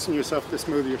you're forcing yourself to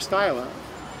smooth your style out,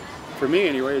 for me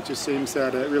anyway, it just seems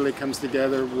that it really comes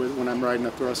together when I'm riding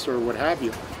a thruster or what have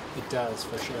you. It does,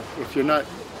 for sure. If you're not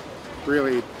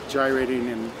really gyrating,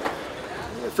 and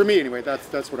for me anyway,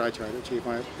 that's what I try to achieve.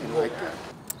 I like that.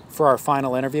 For our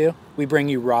final interview, we bring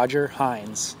you Roger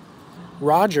Hinds.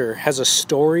 Roger has a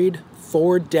storied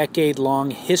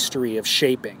 4-decade-long history of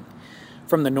shaping.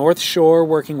 From the North Shore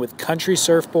working with country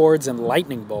surfboards and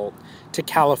Lightning Bolt to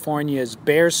California's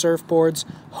Bear surfboards,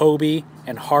 Hobie,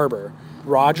 and Harbor,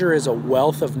 Roger is a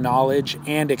wealth of knowledge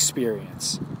and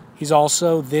experience. He's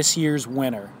also this year's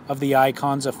winner of the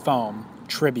Icons of Foam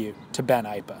tribute to Ben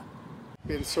Aipa.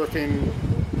 Been surfing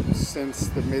since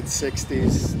the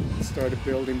mid-60s, started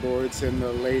building boards in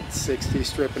the late 60s,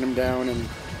 stripping them down and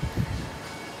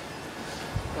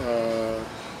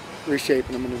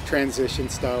reshaping them into transition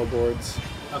style boards.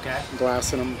 Okay.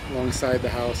 Glassing them alongside the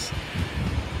house.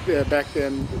 Yeah, back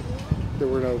then there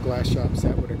were no glass shops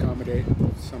that would accommodate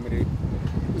somebody.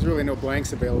 There's really no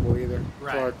blanks available either.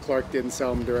 Right. Clark didn't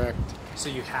sell them direct. So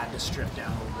you had to strip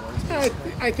down the boards,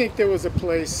 basically? I think there was a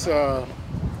place,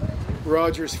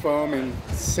 Rogers Foam in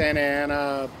Santa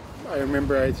Ana. I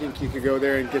remember, I think you could go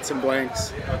there and get some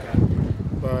blanks. Okay.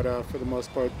 But for the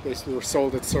most part, they were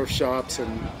sold at surf shops,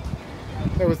 and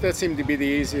that seemed to be the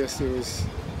easiest.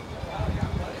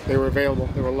 They were available.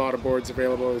 There were a lot of boards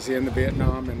available. It was the end of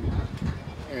Vietnam,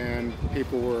 and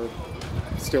people were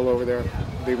still over there,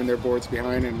 leaving their boards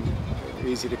behind, and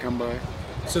easy to come by.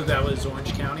 So that was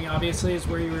Orange County, obviously, is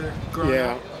where you were growing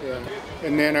up? Yeah.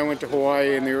 And then I went to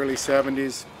Hawaii in the early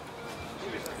 70s.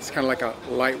 It's kind of like a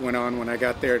light went on when I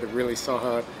got there to really saw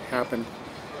how it happened.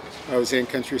 I was in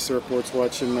country surfboards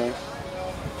watching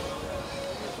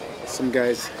some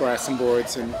guys glass some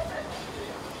boards, and it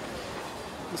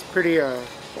was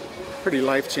pretty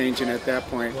life-changing at that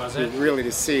point. Was it? Really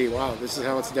to see, wow, this is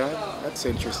how it's done? That's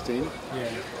interesting.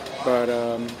 Yeah. But,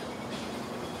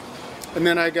 and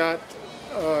then I got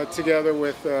together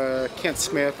with Kent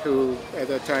Smith, who at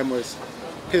that time was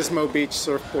Pismo Beach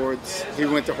Surfboards. He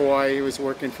went to Hawaii. He was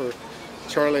working for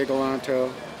Charlie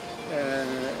Galanto,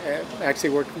 actually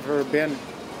working for Ben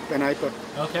Aipa.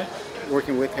 Okay.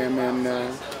 Working with him,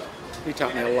 and he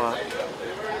taught me a lot.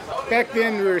 Back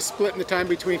then, we were splitting the time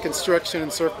between construction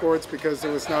and surfboards because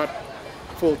there was not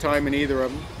full time in either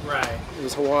of them. Right. It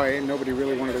was Hawaii, and nobody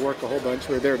really wanted to work a whole bunch.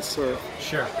 We were there to surf.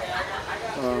 Sure.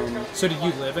 So did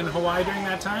you live in Hawaii during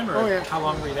that time, or how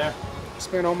long were you there?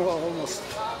 Spent almost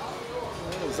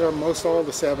I was there most all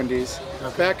the 70s.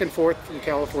 Okay. Back and forth from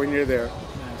California to there.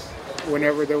 Nice.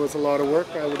 Whenever there was a lot of work,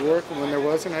 I would work, and when there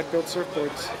wasn't, I'd build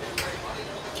surfboards.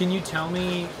 Can you tell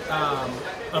me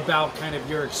about kind of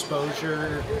your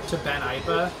exposure to Ben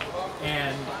Aipa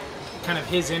and kind of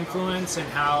his influence and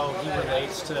how he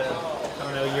relates to, I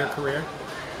don't know, your career?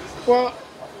 Well,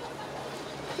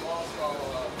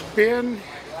 Ben,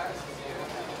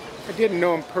 I didn't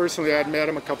know him personally. I'd met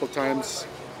him a couple times,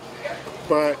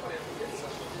 but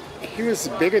he was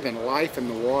bigger than life in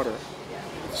the water.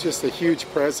 It's just a huge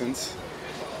presence.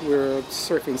 We were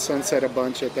surfing Sunset a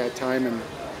bunch at that time, and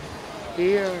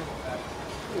he,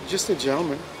 just a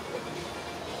gentleman.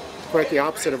 Quite the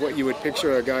opposite of what you would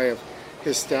picture a guy of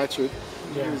his stature.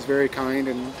 Yeah. He was very kind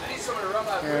and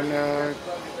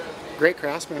great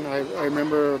craftsman. I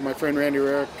remember my friend Randy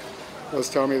Rarick was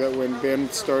telling me that when Ben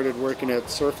started working at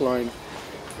Surfline,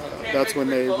 that's when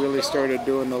they really started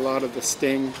doing a lot of the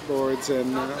Sting boards,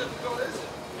 and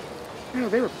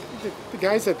they were the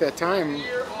guys at that time.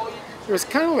 It was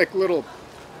kind of like little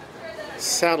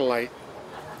satellite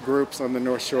groups on the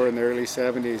North Shore in the early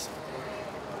 70s.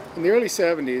 In the early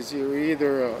 70s, you were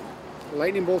either a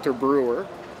Lightning Bolt or Brewer,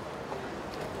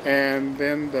 and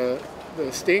then the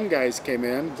Sting guys came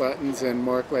in, Buttons and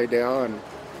Mark Liddell, and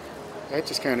that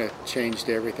just kind of changed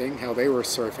everything, how they were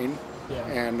surfing. Yeah.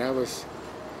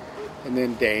 And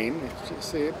then Dane.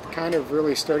 It kind of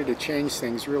really started to change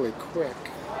things really quick.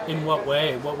 In what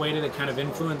way? What way did it kind of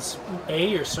influence A,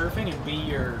 your surfing, and B,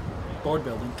 your board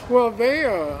building? Well, they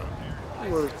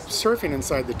were surfing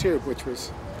inside the tube, which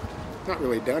was not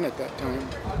really done at that time.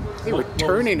 They were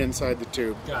turning inside the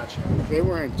tube. Gotcha. They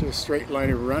weren't just straight line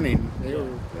of running. They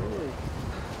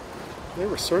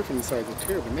were surfing inside the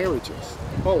tube, and they were just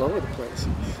all over the place.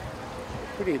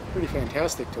 Pretty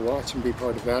fantastic to watch and be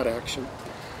part of that action.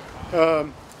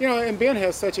 And Ben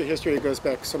has such a history that goes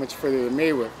back so much further than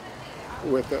me with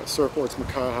Surfboards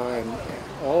Makaha and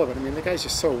all of it. I mean, the guy's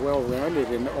just so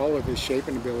well-rounded in all of his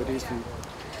shaping abilities,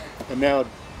 and now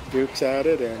Duke's at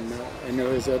it, and I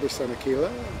know his other son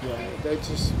Akila. Yeah. They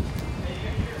just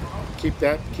keep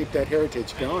that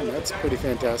heritage going. That's pretty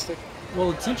fantastic.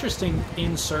 Well, it's interesting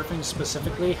in surfing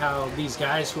specifically how these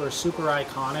guys who are super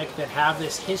iconic, that have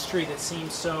this history that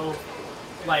seems so,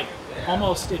 like,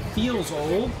 almost, it feels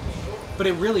old, but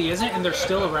it really isn't, and they're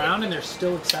still around and they're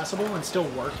still accessible and still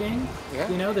working. Yeah.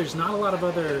 You know, there's not a lot of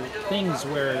other things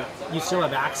where you still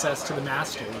have access to the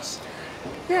masters.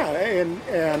 Yeah,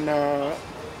 and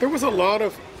there was a lot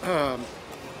of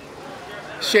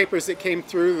shapers that came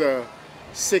through the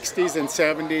 60s and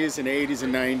 70s and 80s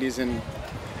and 90s and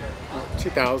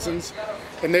 2000s,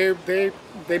 and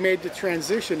they made the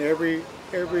transition every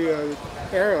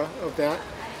era of that,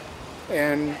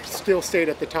 and still stayed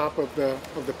at the top of the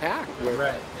pack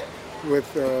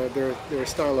with their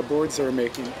style of boards they're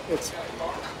making.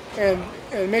 And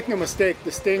make no mistake,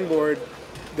 the Sting board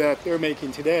that they're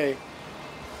making today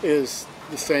is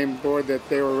the same board that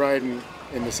they were riding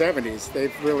in the 70s.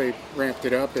 They've really ramped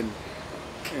it up, and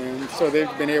so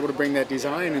they've been able to bring that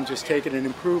design and just take it and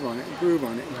improve on it.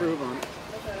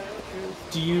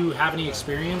 Do you have any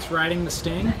experience riding the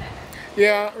Sting?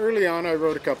 Yeah, early on I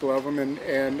rode a couple of them,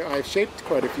 and I've shaped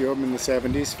quite a few of them in the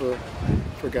 70s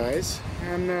for guys,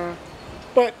 and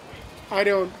But I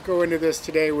don't go into this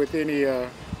today with any,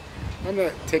 I'm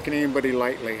not taking anybody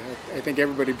lightly. I think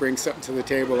everybody brings something to the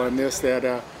table on this that,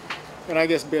 and I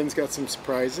guess Ben's got some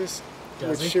surprises,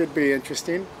 which should be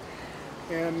interesting.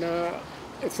 And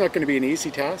it's not going to be an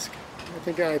easy task.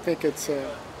 I think it's,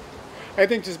 I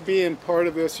think just being part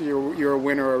of this, you're a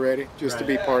winner already. Just to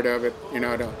be part of it, you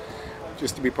know,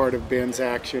 just to be part of Ben's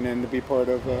action and to be part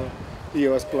of the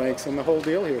U.S. Blanks and the whole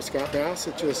deal here. Scott Bass,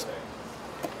 it just,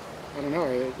 I don't know,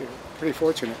 you're pretty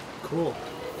fortunate. Cool.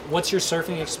 What's your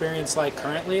surfing experience like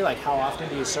currently? Like, how often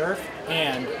do you surf?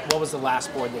 And what was the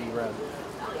last board that you rode?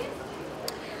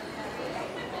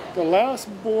 The last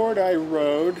board I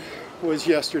rode was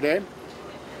yesterday.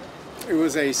 It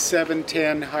was a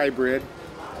 710 hybrid,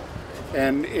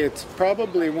 and it's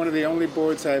probably one of the only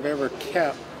boards I've ever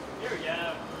kept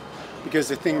because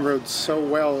the thing rode so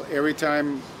well. Every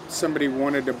time somebody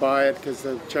wanted to buy it because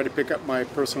they tried to pick up my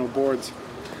personal boards,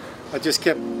 I just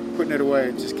kept putting it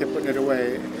away,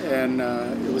 and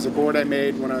it was a board I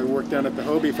made when I worked down at the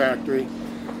Hobie factory,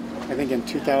 I think in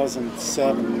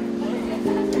 2007,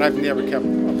 and I've never kept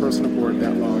a personal board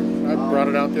that long. I brought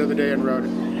it out the other day and rode it.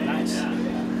 Nice.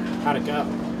 How'd it go?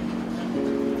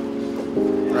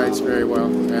 Rides very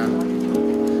well, yeah.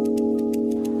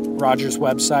 Roger's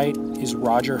website is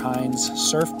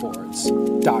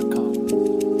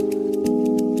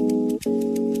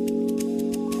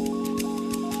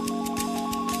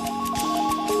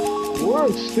rogerhindssurfboards.com.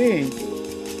 Word sting.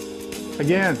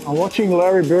 Again, I'm watching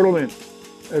Larry Bertleman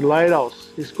at Lighthouse.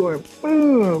 He's going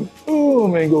boom,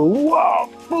 boom, and go wow,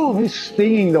 boom. He's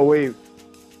stinging the wave.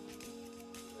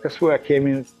 That's where I came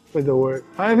in with the word.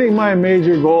 I think my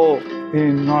major goal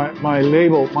in my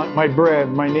label, my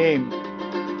brand, my name,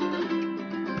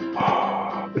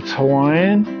 it's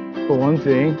Hawaiian, for one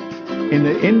thing. In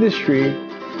the industry,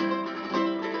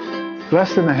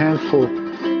 less than a handful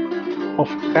of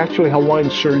actually Hawaiian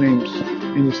surnames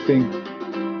in this thing.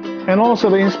 And also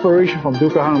the inspiration from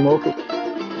Duka Hanamoku.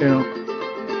 You know,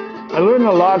 I learned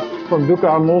a lot from Duka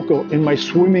Hanamoku in my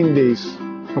swimming days.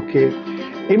 Okay,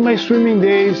 in my swimming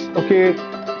days, okay,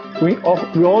 we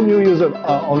all knew he was an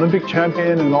Olympic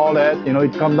champion and all that. You know,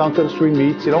 he'd come down to the swim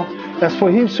meets. You know, as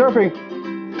for him surfing,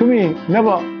 to me,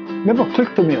 never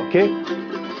clicked to me. Okay,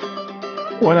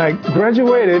 when I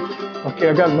graduated, okay,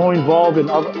 I got more involved in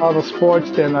other sports.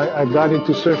 Then I got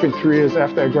into surfing 3 years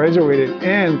after I graduated,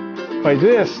 and by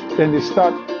this, then this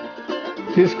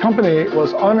company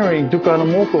was honoring Duka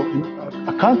Hanamoku,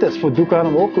 a contest for Duka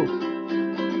Hanamoku,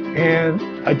 and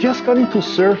I just got into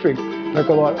surfing like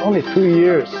about only 2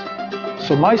 years.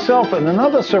 So myself and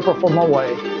another surfer from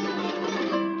Hawaii,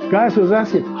 guys was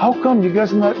asking, how come you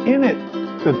guys are not in it,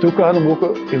 the Duka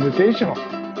Hanamoku Invitational?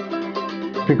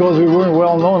 Because we weren't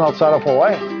well known outside of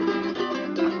Hawaii.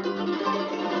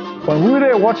 When we were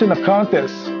there watching the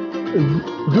contest,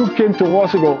 Duke came to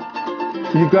us and go,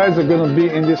 you guys are going to be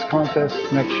in this contest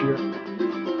next year.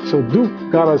 So Duke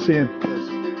got us in.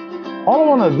 All I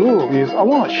want to do is, I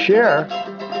want to share,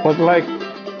 but like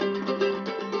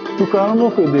Duka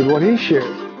Hanamoku did, what he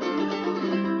shared.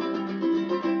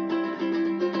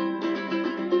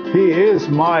 He is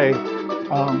my,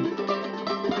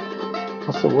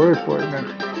 what's the word for it, man?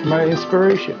 My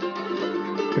inspiration.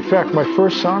 In fact, my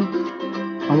first son,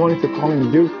 I wanted to call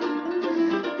him Duke,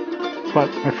 but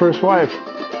my first wife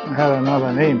had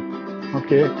another name.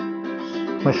 Okay,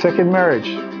 my second marriage,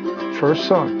 first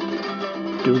son,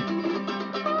 Duke.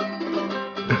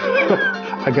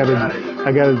 I got a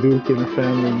Duke in the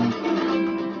family.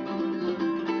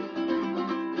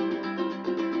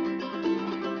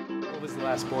 What was the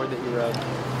last board that you rode?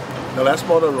 The last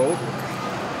board I rode,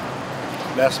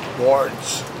 last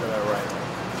boards that I ride.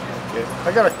 Okay,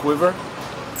 I got a quiver,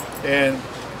 and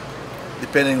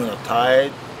depending on the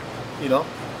tide, you know,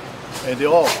 and they're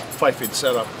all 5-foot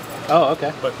setup. Oh,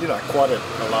 okay. But you know, I quad it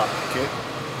a lot. Okay,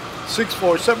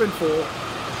 6'4", 7'4",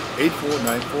 8'4",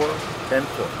 9'4",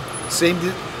 10'4".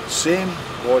 Same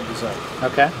board design.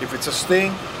 Okay. If it's a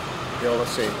sting, they're all the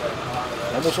same.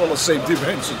 Almost all the same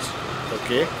dimensions.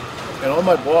 Okay, and all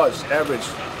my boards average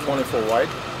 24 wide,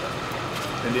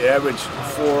 and they average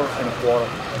 4 1/4.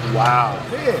 Wow.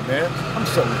 Hey man, I'm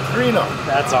 73 now.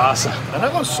 That's awesome. I'm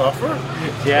not gonna suffer.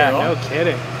 Yeah, you know? no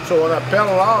kidding. So when I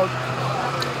paddle out,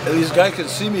 at least guys can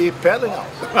see me paddling out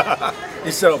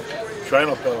instead of trying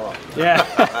to paddle out. Yeah.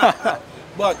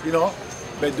 But you know,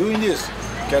 by doing this,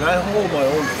 can I hold my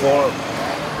own form?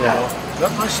 Yeah. You know?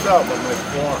 Not my style, but my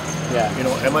form. Yeah. You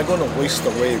know, am I going to waste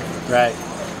the wave? Right.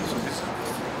 So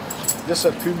this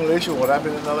accumulation, what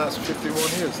happened in the last 51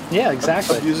 years. Yeah,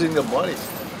 exactly. I'm using the body.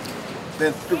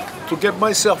 Then to get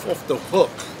myself off the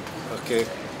hook, okay,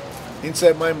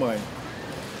 inside my mind,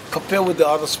 compare with the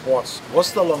other sports.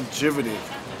 What's the longevity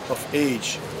of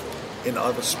age in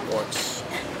other sports?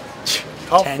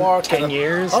 How 10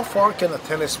 years? How far can a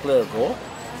tennis player go?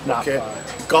 Not far.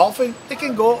 Golfing, they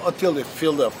can go until they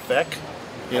feel the effect,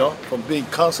 from being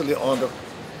constantly on the,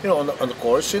 on the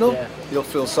course. Yeah. You'll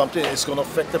feel something. It's going to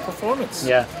affect the performance.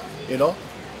 Yeah.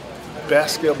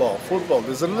 Basketball, football.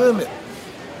 There's a limit.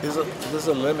 There's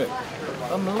a limit.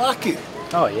 I'm lucky.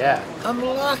 Oh yeah. I'm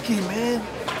lucky, man.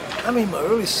 I'm in my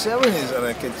early 70s and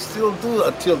I can still do it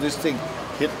until this thing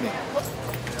hit me.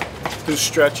 Do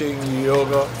stretching,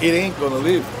 yoga, it ain't gonna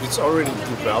leave. It's already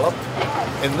developed.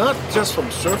 And not just from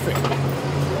surfing.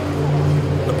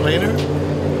 The planer,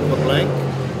 the blank,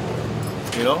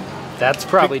 That's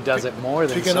probably does it more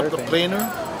than picking surfing. up the planer.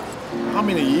 How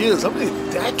many years, how many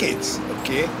decades,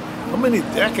 okay? How many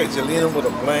decades you're leaning with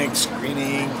a blank,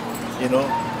 screening,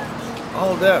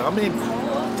 all that. How many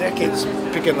decades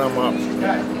picking them up?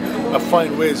 I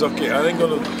find ways, okay, I ain't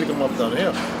gonna pick them up down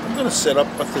here. I'm gonna set up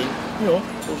a thing,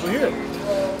 over here.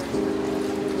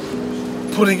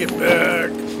 Putting it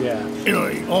back.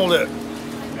 Yeah. All that.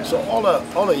 Yeah. So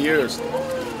all the years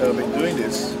that I've been doing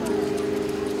this,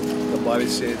 the body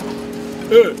said,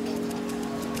 hey,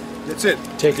 that's it.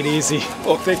 Take it easy.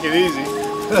 Oh, take it easy.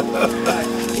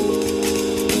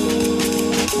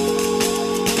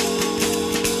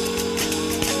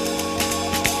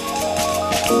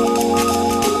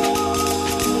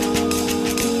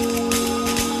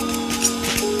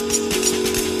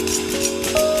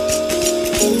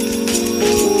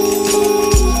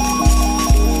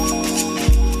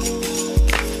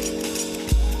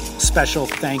 Special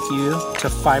thank you to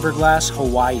Fiberglass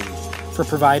Hawaii for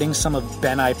providing some of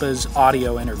Ben Aipa's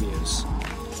audio interviews.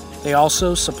 They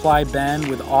also supply Ben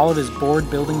with all of his board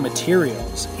building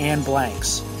materials and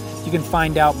blanks. You can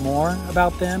find out more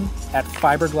about them at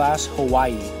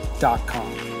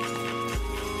fiberglasshawaii.com.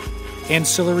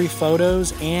 Ancillary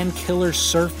photos and killer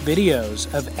surf videos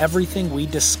of everything we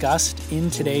discussed in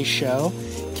today's show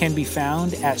can be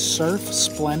found at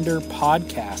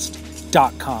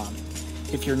surfsplendorpodcast.com.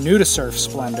 If you're new to Surf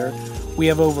Splendor, we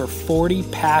have over 40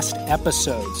 past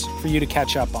episodes for you to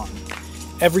catch up on.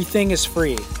 Everything is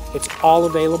free. It's all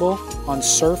available on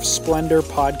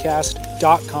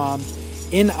surfsplendorpodcast.com,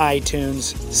 in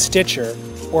iTunes, Stitcher,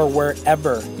 or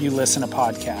wherever you listen to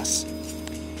podcasts.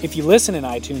 If you listen in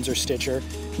iTunes or Stitcher,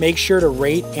 make sure to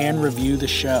rate and review the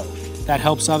show. That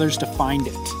helps others to find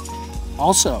it.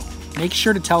 Also, make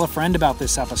sure to tell a friend about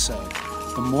this episode.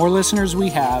 The more listeners we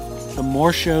have, the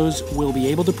more shows we'll be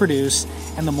able to produce,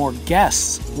 and the more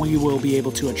guests we will be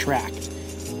able to attract.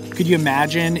 Could you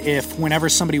imagine if whenever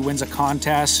somebody wins a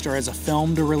contest or has a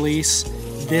film to release,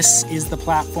 this is the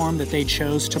platform that they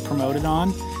chose to promote it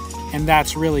on? And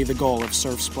that's really the goal of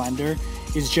Surf Splendor,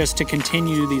 is just to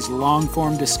continue these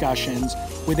long-form discussions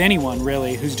with anyone,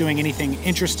 really, who's doing anything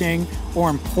interesting or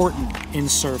important in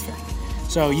surfing.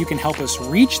 So you can help us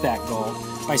reach that goal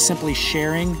by simply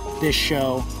sharing this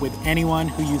show with anyone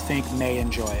who you think may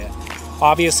enjoy it.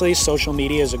 Obviously, social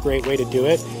media is a great way to do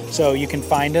it, so you can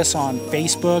find us on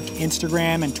Facebook,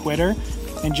 Instagram, and Twitter,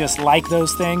 and just like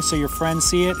those things so your friends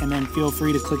see it, and then feel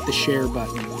free to click the share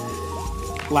button.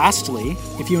 Lastly,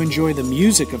 if you enjoy the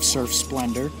music of Surf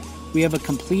Splendor, we have a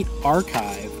complete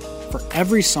archive for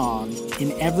every song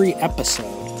in every episode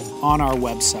on our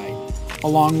website,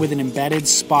 along with an embedded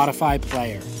Spotify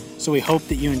player, so we hope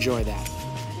that you enjoy that.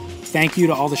 Thank you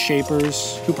to all the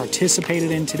shapers who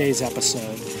participated in today's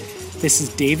episode. This is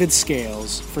David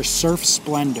Scales for Surf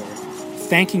Splendor,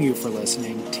 thanking you for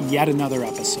listening to yet another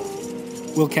episode.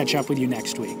 We'll catch up with you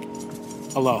next week.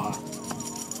 Aloha.